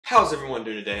How's everyone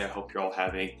doing today? I hope you're all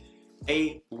having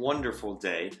a wonderful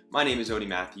day. My name is Odie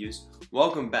Matthews.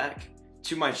 Welcome back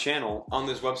to my channel on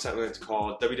this website that's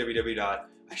called I shouldn't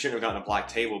have gotten a black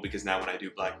table because now when I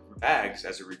do black bags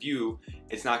as a review,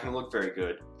 it's not going to look very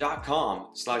good.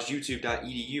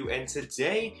 .com/youtube.edu, and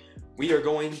today we are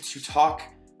going to talk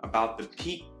about the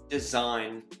Peak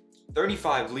Design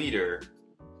 35-liter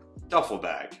duffel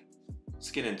bag.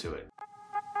 Let's get into it.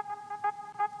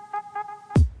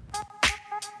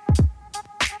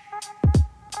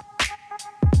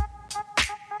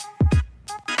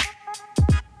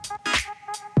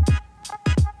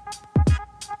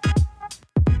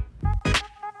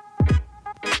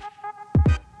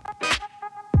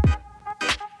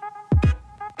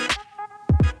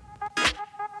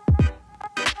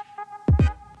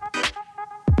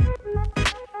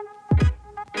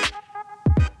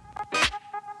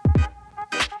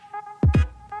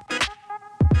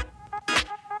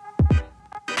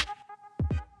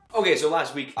 Okay, so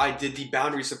last week I did the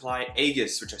Boundary Supply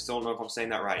Aegis, which I still don't know if I'm saying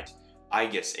that right.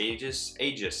 Aegis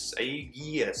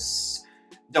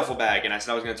duffel bag, and I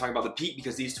said I was going to talk about the Peak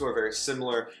because these two are very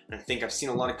similar, and I think I've seen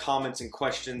a lot of comments and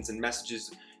questions and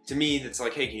messages to me that's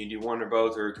like, hey, can you do one or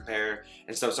both or compare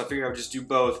and stuff, so I figured I would just do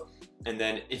both. And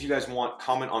then if you guys want,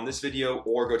 comment on this video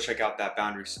or go check out that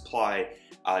Boundary Supply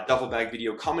duffel bag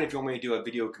video. Comment if you want me to do a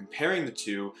video comparing the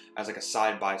two as like a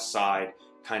side-by-side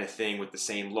kind of thing with the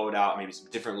same loadout, maybe some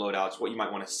different loadouts, what you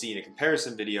might want to see in a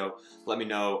comparison video. Let me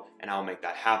know and I'll make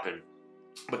that happen.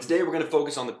 But today we're going to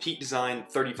focus on the Peak Design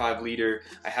 35-liter.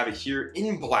 I have it here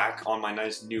in black on my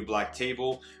nice new black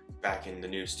table, back in the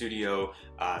new studio,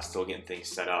 still getting things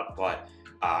set up, but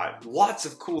lots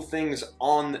of cool things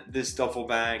on this duffel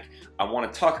bag. I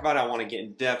want to talk about it, I want to get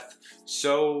in depth,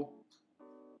 so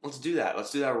let's do that.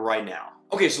 Let's do that right now.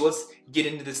 Okay, so let's get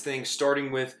into this thing,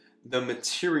 starting with the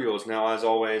materials. Now, as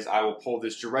always, I will pull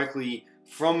this directly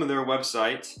from their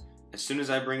website as soon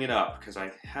as I bring it up, because I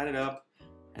had it up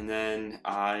and then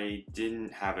I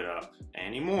didn't have it up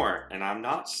anymore, and I'm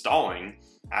not stalling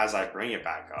as I bring it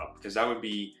back up because that would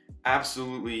be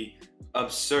absolutely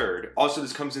absurd. Also,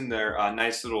 this comes in their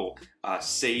nice little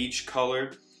sage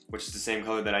color, which is the same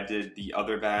color that I did the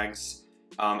other bags.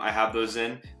 I have those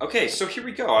in. Okay, so here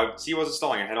we go. I wasn't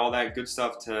stalling. I had all that good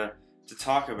stuff to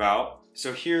talk about.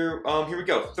 So here we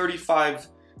go.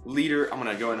 35-liter. I'm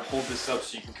gonna go ahead and hold this up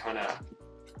so you can kind of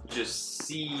just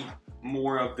see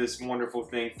more of this wonderful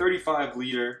thing.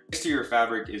 35-liter exterior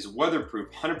fabric is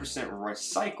weatherproof, 100%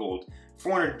 recycled,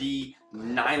 400D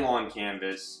nylon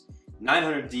canvas,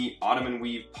 900D ottoman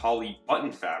weave poly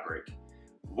button fabric,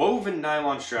 woven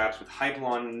nylon straps with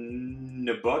Hypalon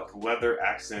Nabuk leather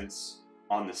accents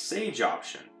on the sage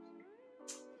option.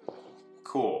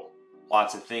 Cool.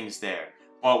 Lots of things there.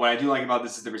 But what I do like about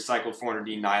this is the recycled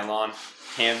 400D nylon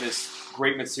canvas.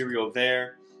 Great material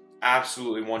there.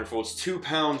 Absolutely wonderful. It's 2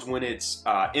 pounds when it's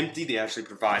empty. They actually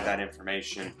provide that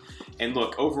information. And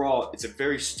look, overall, it's a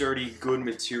very sturdy, good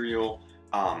material.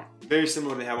 Very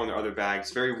similar to what they have on their other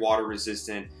bags. Very water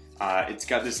resistant. It's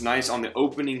got this nice, on the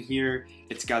opening here,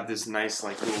 it's got this nice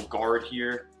like little guard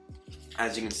here,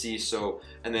 as you can see. So,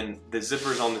 and then the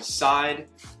zippers on the side,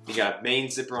 you got a main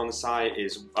zipper on the side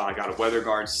is got a weather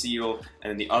guard seal, and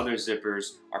then the other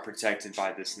zippers are protected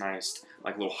by this nice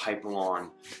like little Hypalon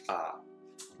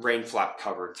rain flap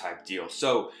cover type deal.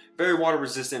 So very water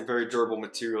resistant, very durable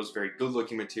materials, very good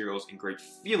looking materials, and great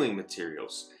feeling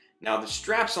materials. Now the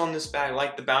straps on this bag,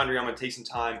 like the Boundary, I'm going to take some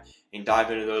time and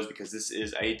dive into those because this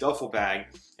is a duffel bag,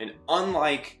 and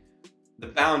unlike the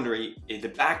Boundary, in the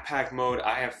backpack mode,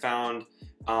 I have found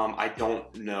I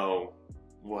don't know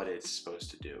what it's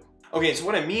supposed to do. Okay, so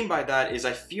what I mean by that is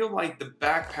I feel like the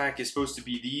backpack is supposed to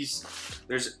be these,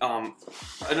 there's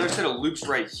another set of loops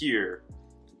right here,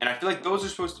 and I feel like those are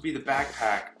supposed to be the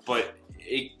backpack, but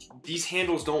these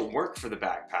handles don't work for the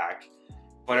backpack,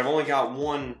 but I've only got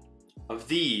one of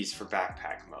these for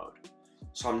backpack mode.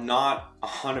 So I'm not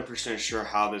 100% sure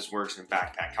how this works in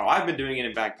backpack. How I've been doing it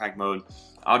in backpack mode,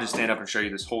 I'll just stand up and show you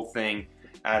this whole thing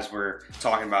as we're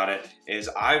talking about it, is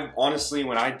I honestly,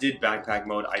 when I did backpack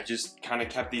mode, I just kind of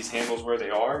kept these handles where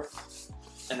they are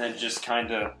and then just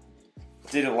kind of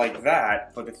did it like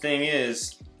that. But the thing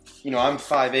is, you know, I'm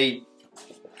 5'8",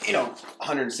 you know,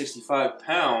 165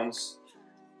 pounds.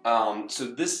 So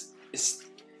this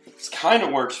kind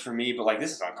of works for me, but like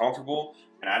this is uncomfortable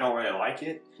and I don't really like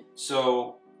it.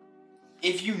 So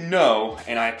if you know,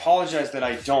 and I apologize that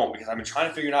I don't because I've been trying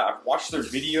to figure it out, I've watched their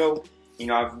video, you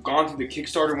know, I've gone through the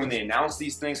Kickstarter when they announced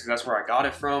these things because that's where I got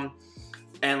it from,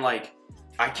 and like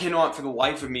I cannot for the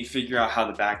life of me figure out how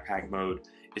the backpack mode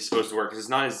is supposed to work because it's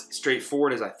not as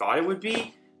straightforward as I thought it would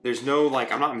be. There's no,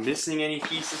 like, I'm not missing any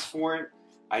pieces for it.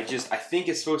 I think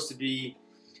it's supposed to be,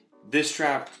 this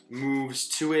strap moves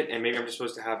to it, and maybe I'm just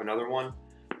supposed to have another one.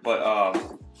 But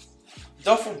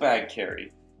duffel bag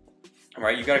carry,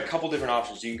 right? You got a couple different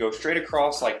options. You can go straight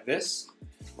across like this,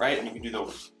 right? And you can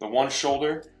do the one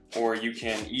shoulder, or you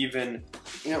can even,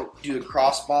 you know, do the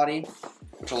crossbody,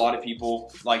 which a lot of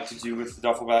people like to do with the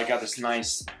duffel bag. Got this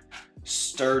nice,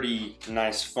 sturdy,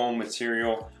 nice foam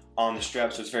material on the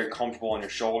strap, so it's very comfortable on your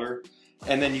shoulder.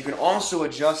 And then you can also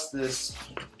adjust this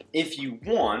if you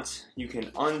want. You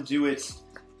can undo it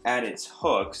at its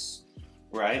hooks,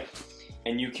 right?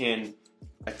 And you can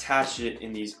attach it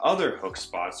in these other hook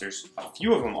spots. There's a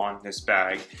few of them on this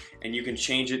bag, and you can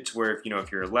change it to where, if, you know,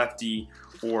 if you're a lefty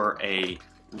or a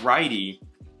righty,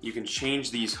 you can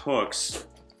change these hooks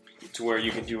to where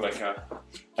you can do like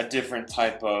a different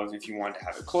type of, if you wanted to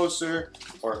have it closer,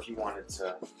 or if you wanted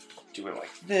to do it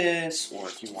like this, or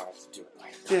if you wanted to do it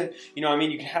like this. You know, I mean,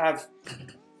 you can have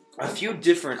a few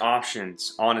different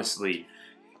options, honestly.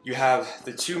 You have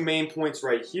the two main points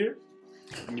right here,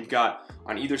 and you've got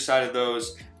on either side of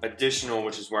those additional,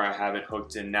 which is where I have it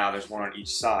hooked in now. There's one on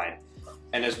each side.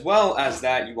 And as well as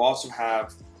that, you also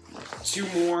have two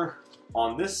more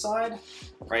on this side,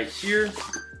 right here,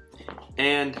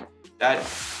 and that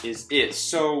is it.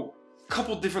 So a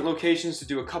couple different locations to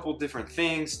do a couple different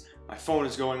things. My phone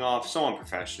is going off, so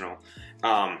unprofessional.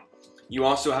 You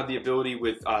also have the ability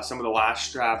with some of the lash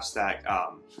straps that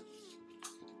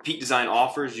Peak Design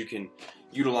offers. You can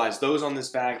utilize those on this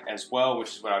bag as well,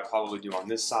 which is what I'd probably do on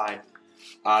this side.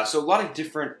 So a lot of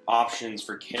different options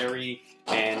for carry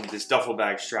and this duffel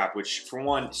bag strap, which for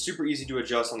one, super easy to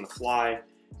adjust on the fly,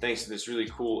 thanks to this really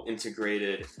cool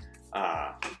integrated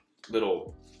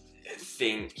little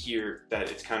thing here that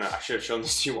it's kind of, I should have shown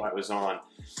this to you while it was on,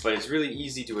 but it's really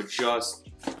easy to adjust.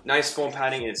 Nice foam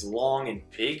padding, and it's long and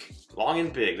big. Long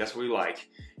and big, that's what we like.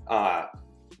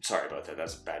 Sorry about that,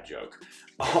 that's a bad joke.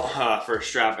 For a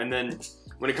strap. And then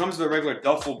when it comes to the regular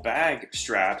duffel bag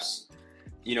straps,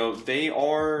 you know, they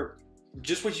are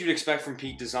just what you'd expect from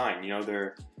Peak Design. You know,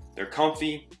 they're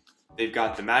comfy, they've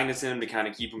got the magnets in them to kind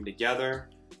of keep them together,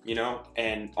 you know,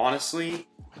 and honestly,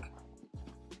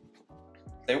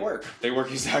 they work. They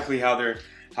work exactly how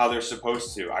they're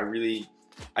supposed to.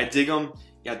 I dig them.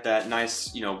 You got that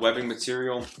nice, you know, webbing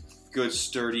material, good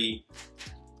sturdy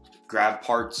grab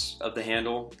parts of the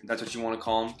handle. That's what you want to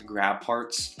call them, the grab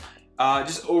parts.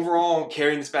 Just overall,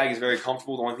 carrying this bag is very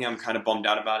comfortable. The only thing I'm kind of bummed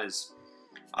out about is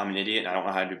I'm an idiot and I don't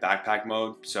know how to do backpack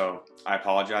mode, so I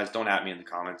apologize. Don't at me in the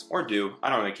comments, or do. I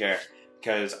don't really care,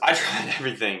 because I tried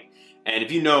everything. And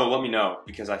if you know, let me know,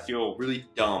 because I feel really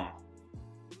dumb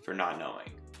for not knowing.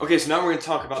 Okay, so now we're going to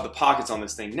talk about the pockets on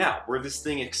this thing. Now, where this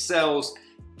thing excels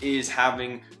is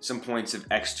having some points of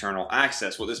external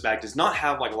access. What this bag does not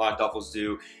have, like a lot of duffels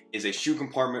do, is a shoe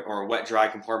compartment or a wet-dry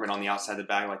compartment on the outside of the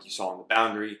bag like you saw on the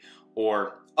Boundary,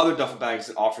 or other duffel bags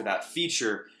that offer that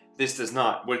feature. This does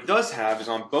not. What it does have is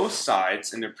on both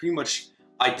sides, and they're pretty much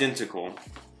identical,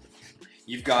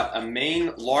 you've got a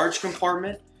main large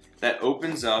compartment that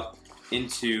opens up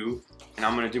into, and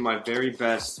I'm going to do my very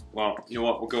best, well, you know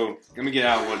what, let me get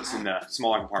out what's in the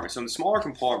smaller compartment. So in the smaller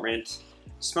compartment,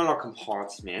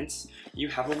 you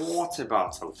have a water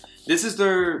bottle. This is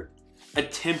their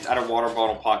attempt at a water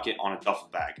bottle pocket on a duffel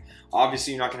bag.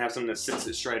 Obviously, you're not going to have something that sits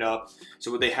it straight up.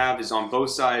 So what they have is on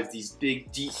both sides these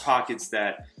big, deep pockets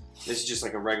that, this is just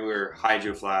like a regular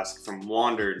hydro flask from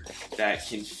Wandered that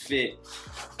can fit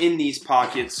in these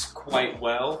pockets quite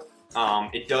well.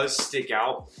 It does stick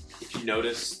out. If you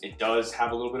notice, it does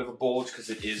have a little bit of a bulge because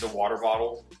it is a water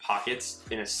bottle pockets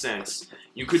in a sense.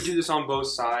 You could do this on both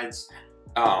sides.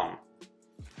 That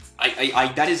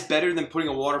is better than putting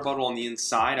a water bottle on the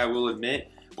inside, I will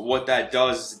admit. But what that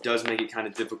does is it does make it kind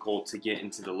of difficult to get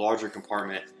into the larger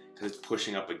compartment because it's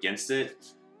pushing up against it.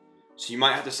 So you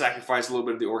might have to sacrifice a little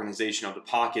bit of the organization of the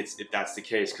pockets if that's the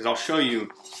case. Because I'll show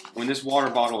you, when this water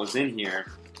bottle is in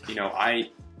here, you know,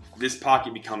 this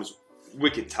pocket becomes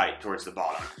wicked tight towards the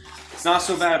bottom. It's not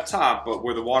so bad up top, but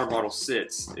where the water bottle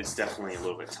sits, it's definitely a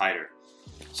little bit tighter.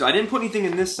 So I didn't put anything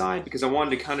in this side because I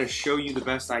wanted to kind of show you the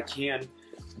best I can.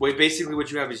 Basically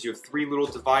what you have is you have three little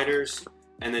dividers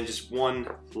and then just one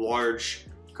large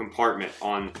compartment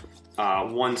on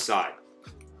one side.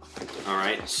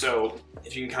 Alright, so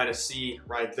if you can kind of see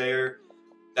right there,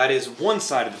 that is one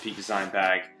side of the Peak Design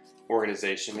bag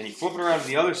organization. Then you flip it around to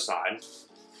the other side,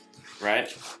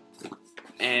 right?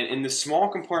 And in the small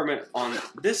compartment on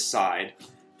this side,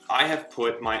 I have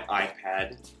put my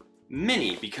iPad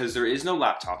mini because there is no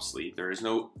laptop sleeve, there is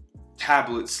no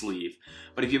tablet sleeve.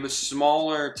 But if you have a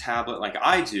smaller tablet like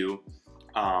I do,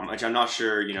 which I'm not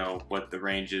sure, you know, what the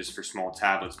range is for small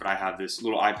tablets, but I have this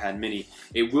little iPad mini.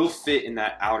 It will fit in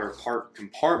that outer part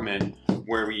compartment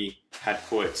where we had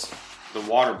put the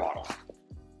water bottle.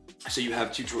 So you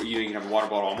have you can have a water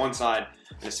bottle on one side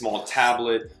and a small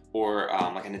tablet, or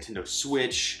like a Nintendo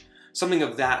Switch, something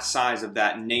of that size, of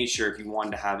that nature, if you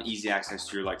wanted to have easy access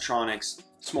to your electronics,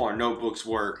 smaller notebooks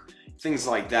work, things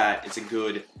like that. It's a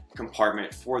good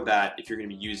compartment for that if you're going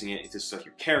to be using it. If this is stuff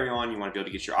you carry on, you want to be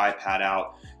able to get your iPad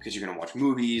out because you're going to watch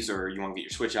movies, or you want to get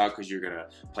your Switch out because you're going to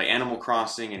play Animal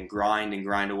Crossing and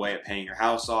grind away at paying your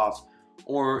house off,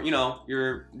 or, you know,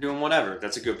 you're doing whatever.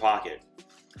 That's a good pocket.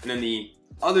 And then the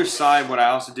other side, what I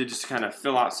also did just to kind of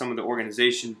fill out some of the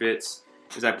organization bits,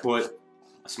 is I put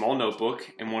a small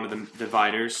notebook in one of the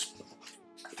dividers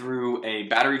through a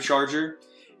battery charger.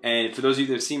 And for those of you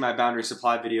that have seen my battery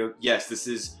supply video, yes, this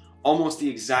is almost the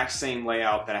exact same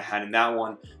layout that I had in that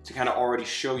one, to kind of already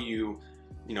show you,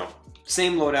 you know,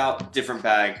 same loadout, different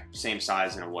bag, same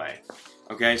size in a way.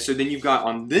 Okay, so then you've got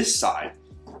on this side,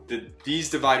 these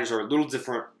dividers are a little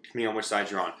different depending on which side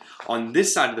you're on. On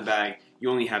this side of the bag, you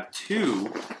only have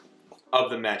 2 of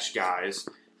the mesh guys,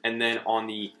 and then on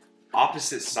the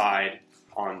opposite side,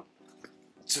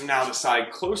 so now the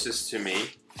side closest to me,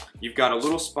 you've got a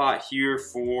little spot here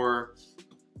for,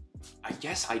 I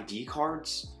guess, ID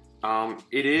cards.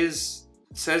 It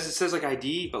says like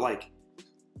ID, but like,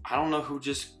 I don't know who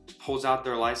just pulls out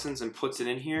their license and puts it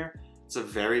in here. It's a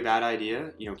very bad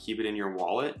idea. You know, keep it in your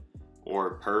wallet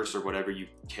or purse or whatever you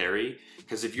carry,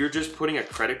 because if you're just putting a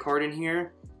credit card in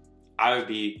here, I would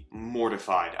be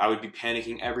mortified. I would be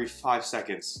panicking every 5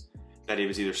 seconds that it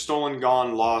was either stolen,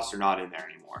 gone, lost, or not in there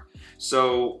anymore.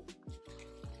 So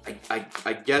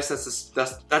I guess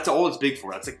that's all it's big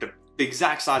for. That's like the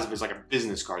exact size of it is like a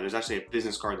business card. There's actually a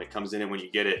business card that comes in it when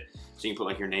you get it, so you can put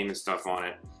like your name and stuff on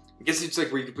it. I guess it's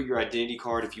like where you can put your identity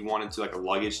card if you wanted to, like a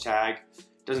luggage tag.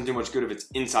 Doesn't do much good if it's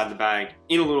inside the bag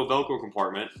in a little Velcro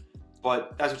compartment,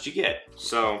 but that's what you get.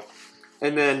 So,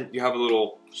 and then you have a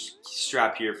little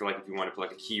strap here for like if you want to put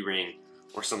like a key ring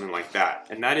or something like that.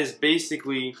 And that is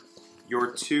basically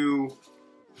your 2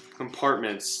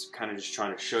 compartments, kind of just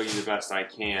trying to show you the best I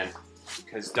can,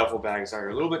 because duffel bags are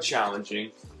a little bit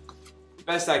challenging.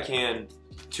 Best I can,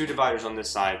 2 dividers on this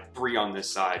side, 3 on this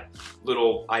side,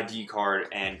 little ID card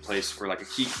and place for like a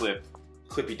key clip,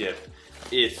 clippy dip,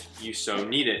 if you so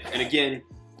need it. And again,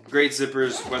 great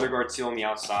zippers, weather guard seal on the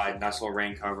outside, nice little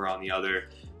rain cover on the other.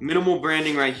 Minimal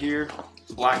branding right here,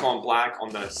 black on black on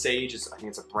the Sage, I think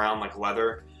it's a brown like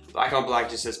leather. Black on black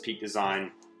just says Peak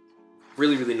Design.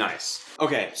 Really, really nice.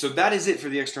 Okay, so that is it for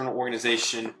the external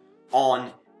organization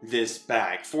on this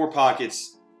bag. 4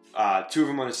 pockets, 2 of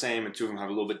them are the same and 2 of them have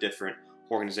a little bit different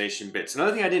organization bits.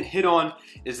 Another thing I didn't hit on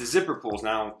is the zipper pulls.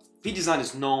 Now, Peak Design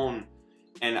is known,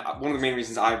 and one of the main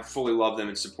reasons I fully love them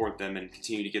and support them and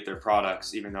continue to get their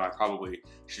products, even though I probably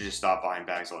should just stop buying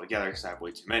bags altogether because I have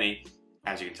way too many,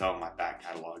 as you can tell in my back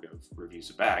catalog of reviews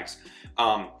of bags.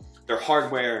 Their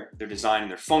hardware, their design,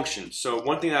 and their function. So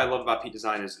one thing that I love about Peak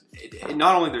Design is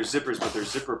not only their zippers, but their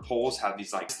zipper pulls have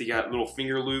these like, they got little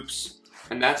finger loops,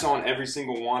 and that's on every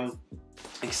single one,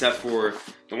 except for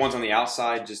the ones on the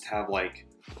outside just have like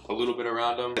a little bit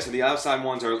around them. So the outside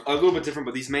ones are a little bit different,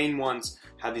 but these main ones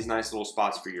have these nice little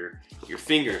spots for your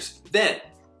fingers. Then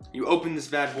you open this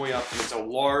bad boy up and it's a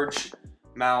large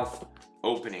mouth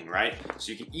opening, right?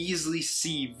 So you can easily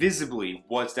see visibly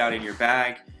what's down in your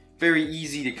bag. Very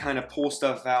easy to kind of pull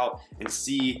stuff out and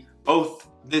see. Both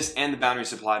this and the Boundary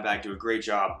Supply bag do a great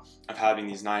job of having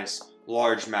these nice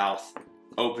large mouth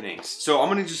openings. So I'm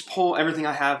gonna just pull everything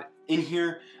I have in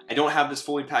here. I don't have this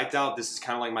fully packed out. This is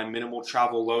kind of like my minimal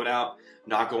travel loadout. I'm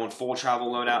not going full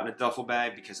travel loadout in a duffel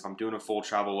bag, because if I'm doing a full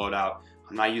travel loadout,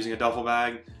 I'm not using a duffel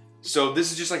bag. So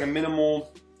this is just like a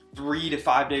minimal 3 to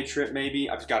 5 day trip maybe.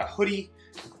 I've got a hoodie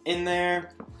in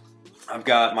there. I've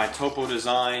got my Topo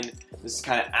design. This is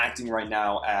kind of acting right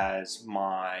now as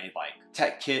my like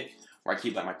tech kit, where I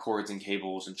keep like my cords and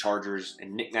cables and chargers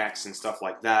and knickknacks and stuff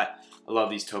like that. I love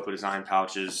these Topo design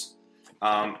pouches.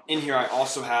 In here I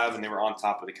also have, and they were on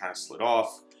top but they kind of slid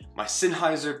off, my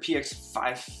Sennheiser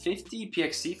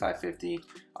PXC 550.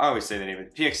 I always say the name of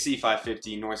it. PXC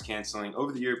 550 noise canceling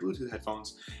over-the-ear Bluetooth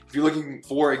headphones. If you're looking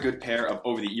for a good pair of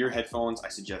over-the-ear headphones, I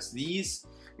suggest these.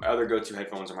 My other go-to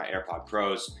headphones are my AirPod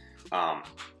Pros.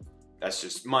 That's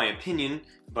just my opinion,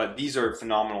 but these are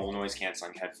phenomenal noise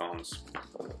canceling headphones.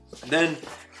 Then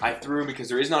I threw, because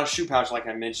there is not a shoe pouch like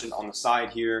I mentioned on the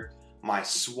side here, my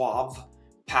Suav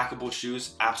packable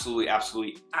shoes. Absolutely,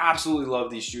 absolutely, absolutely love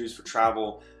these shoes for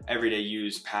travel, everyday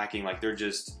use, packing. Like, they're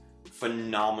just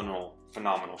phenomenal,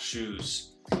 phenomenal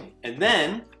shoes. And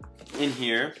then in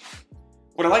here,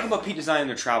 What I like about Peak Design and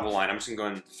their travel line, I'm just gonna go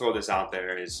ahead and throw this out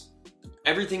there, is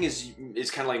everything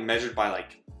is kind of like measured by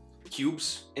like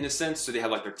cubes in a sense. So they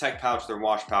have like their tech pouch, their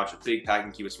wash pouch, a big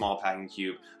packing cube, a small packing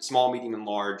cube, small, medium, and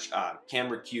large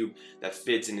camera cube that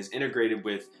fits and is integrated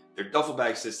with their duffel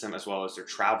bag system as well as their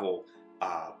travel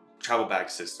bag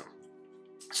system.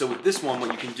 So with this one,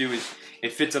 what you can do is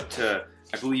it fits up to,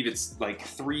 I believe it's like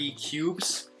 3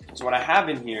 cubes. So what I have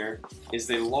in here is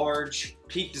the large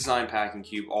Peak Design packing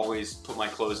cube. Always put my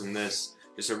clothes in this.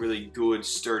 It's a really good,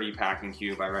 sturdy packing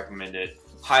cube. I recommend it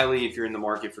highly if you're in the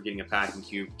market for getting a packing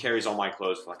cube. Carries all my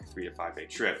clothes for like a 3 to 5 day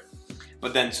trip.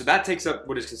 But then, so that takes up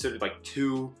what is considered like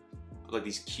 2, like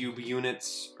these cube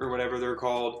units or whatever they're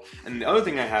called. And the other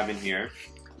thing I have in here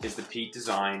is the Peak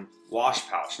Design wash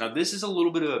pouch. Now this is a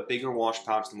little bit of a bigger wash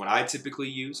pouch than what I typically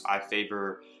use. I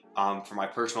favor, for my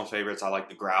personal favorites, I like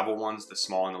the gravel ones, the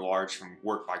small and the large from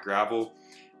Work by Gravel.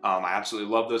 I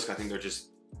absolutely love those because I think they're just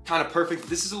kind of perfect.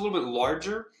 This is a little bit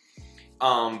larger,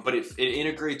 but it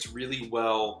integrates really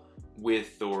well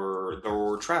with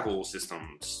their travel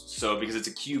systems. So because it's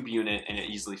a cube unit and it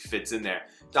easily fits in there.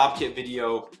 Dop kit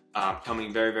video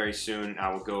coming very, very soon.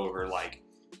 I will go over like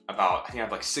I think I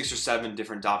have like 6 or 7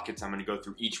 different dop kits. I'm going to go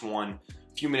through each one,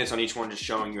 a few minutes on each one, just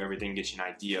showing you everything, get you an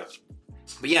idea.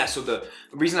 But yeah, so the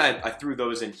reason I threw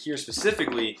those in here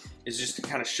specifically is just to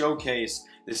kind of showcase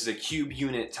this is a cube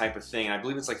unit type of thing. And I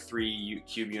believe it's like 3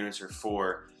 cube units or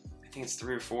 4. I think it's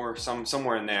 3 or 4,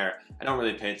 somewhere in there. I don't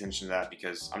really pay attention to that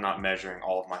because I'm not measuring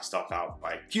all of my stuff out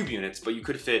by cube units, but you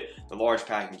could fit the large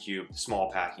packing cube, the small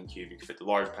packing cube. You could fit the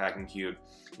large packing cube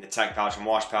in the tech pouch and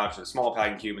wash pouch, the small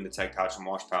packing cube in the tech pouch and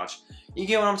wash pouch. You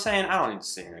get what I'm saying? I don't need to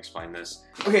sit here and explain this.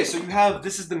 Okay, so you have,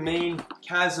 this is the main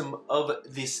chasm of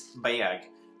this bag.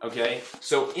 Okay,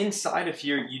 so inside of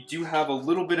here, you do have a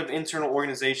little bit of internal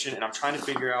organization, and I'm trying to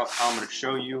figure out how I'm going to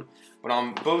show you. But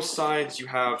on both sides, you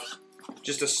have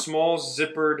just a small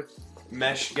zippered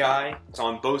mesh guy. It's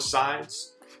on both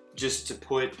sides, just to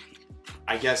put,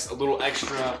 I guess, a little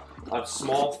extra of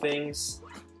small things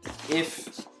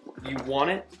if you want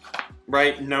it,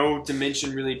 right? No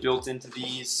dimension really built into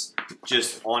these,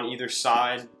 just on either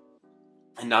side,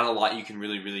 and not a lot you can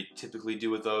really typically do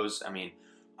with those. I mean,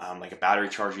 like a battery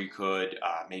charger you could,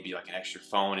 maybe like an extra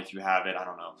phone if you have it, I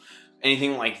don't know.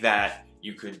 Anything like that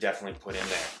you could definitely put in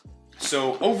there.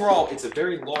 So overall, it's a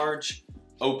very large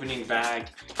opening bag.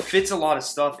 Fits a lot of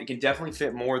stuff. It can definitely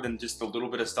fit more than just a little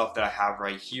bit of stuff that I have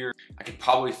right here. I could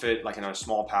probably fit like another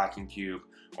small packing cube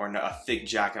or a thick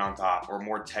jacket on top or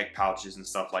more tech pouches and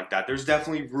stuff like that. There's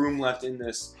definitely room left in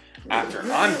this after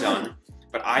I'm done.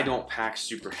 But I don't pack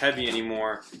super heavy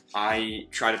anymore. I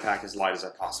try to pack as light as I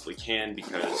possibly can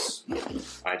because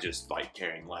I just like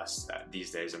carrying less. These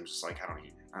days, I'm just like, I don't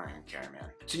even care, man.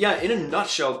 So yeah, in a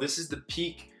nutshell, this is the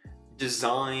Peak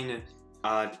Design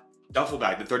duffel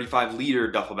bag, the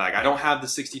 35-liter duffel bag. I don't have the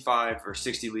 65 or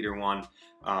 60-liter one,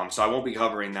 so I won't be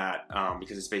covering that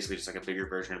because it's basically just like a bigger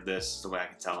version of this, is the way I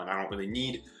can tell, and I don't really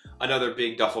need another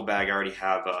big duffel bag. I already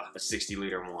have a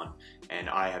 60-liter one, and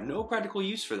I have no practical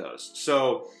use for those.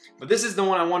 So, but this is the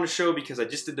one I want to show because I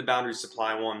just did the Boundary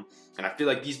Supply one, and I feel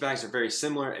like these bags are very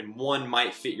similar, and one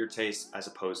might fit your taste as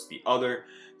opposed to the other.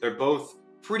 They're both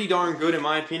pretty darn good in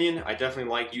my opinion. I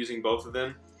definitely like using both of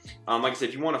them. Like I said,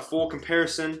 if you want a full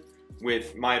comparison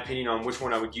with my opinion on which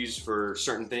one I would use for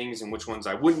certain things and which ones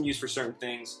I wouldn't use for certain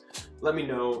things, let me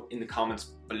know in the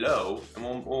comments below, and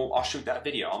I'll shoot that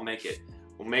video. I'll make it.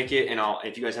 We'll make it, and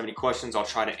if you guys have any questions, I'll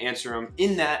try to answer them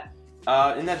in that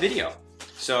video.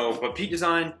 So, but Peak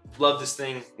Design, love this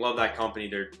thing, love that company.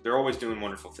 They're always doing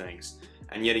wonderful things,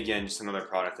 and yet again, just another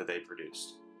product that they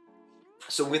produced.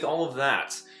 So with all of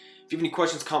that, if you have any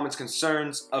questions, comments,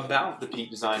 concerns about the Peak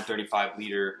Design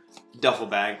 35-liter duffel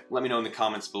bag, let me know in the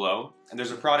comments below. And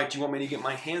there's a product you want me to get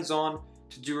my hands on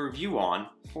to do a review on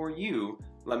for you,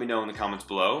 let me know in the comments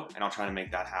below, and I'll try to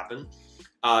make that happen.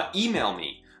 Email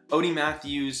me,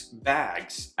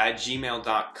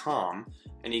 odiematthewsbags@gmail.com.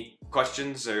 Any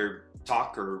questions or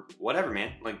talk or whatever,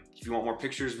 man. Like if you want more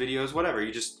pictures, videos, whatever,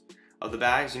 you just, of the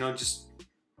bags, you know, just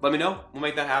let me know. We'll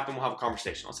make that happen. We'll have a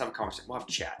conversation. Let's have a conversation. We'll have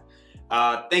a chat.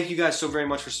 Thank you guys so very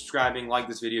much for subscribing. Like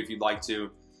this video if you'd like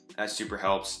to. That super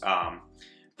helps.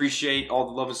 Appreciate all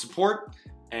the love and support,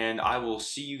 and I will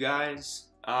see you guys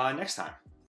next time.